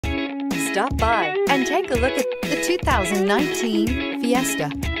Stop by and take a look at the 2019 Fiesta.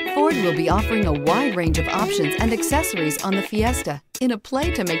 Ford will be offering a wide range of options and accessories on the Fiesta in a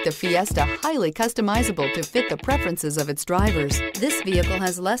play to make the Fiesta highly customizable to fit the preferences of its drivers. This vehicle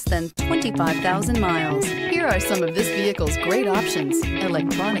has less than 25,000 miles. Here are some of this vehicle's great options: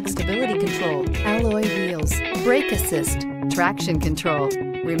 electronic stability control, alloy wheels, brake assist, traction control,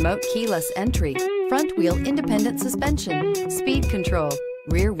 remote keyless entry, front wheel independent suspension, speed control,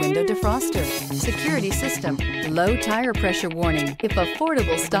 rear window defroster, security system, low tire pressure warning. If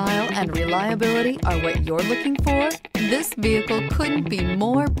affordable style and reliability are what you're looking for, this vehicle couldn't be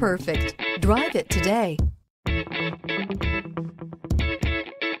more perfect. Drive it today.